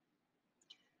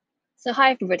So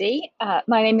hi everybody,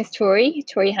 my name is Tori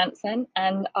Hansen,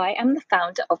 and I am the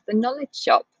founder of The Knowledge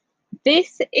Shop.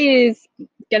 This is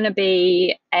going to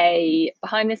be a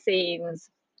behind the scenes,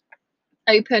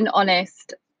 open,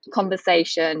 honest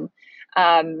conversation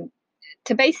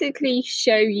to basically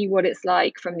show you what it's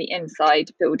like from the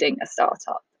inside building a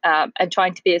startup and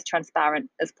trying to be as transparent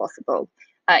as possible.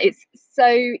 It's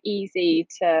so easy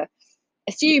to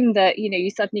assume that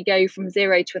you suddenly go from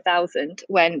 0 to 1,000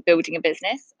 when building a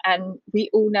business, and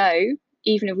we all know,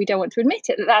 even if we don't want to admit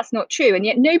it, that that's not true, and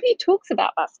yet nobody talks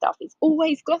about that stuff. It's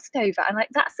always glossed over, and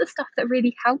that's the stuff that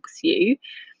really helps you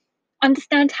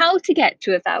understand how to get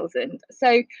to 1,000.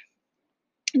 So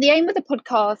the aim of the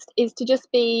podcast is to just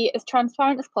be as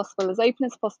transparent as possible, as open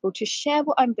as possible, to share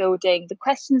what I'm building, the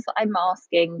questions that I'm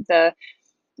asking, the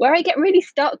where I get really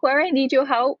stuck, where I need your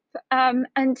help, and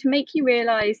to make you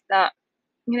realize that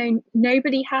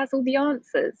nobody has all the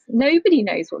answers. Nobody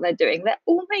knows what they're doing. They're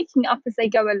all making it up as they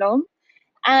go along,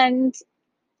 and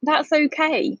that's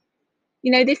okay.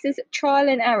 This is trial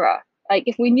and error. Like,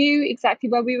 if we knew exactly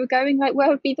where we were going, like, where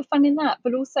would be the fun in that?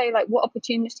 But also, like, what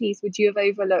opportunities would you have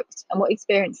overlooked, and what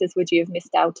experiences would you have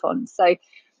missed out on? So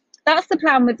that's the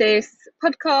plan with this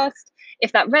podcast.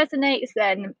 If that resonates,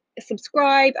 then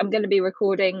subscribe. I'm going to be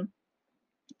recording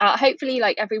hopefully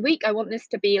like every week. I want this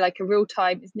to be like a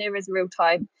real-time, as near as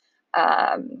real-time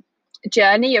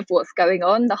journey of what's going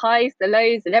on, the highs, the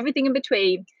lows, and everything in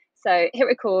between. So hit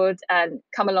record and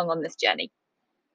come along on this journey.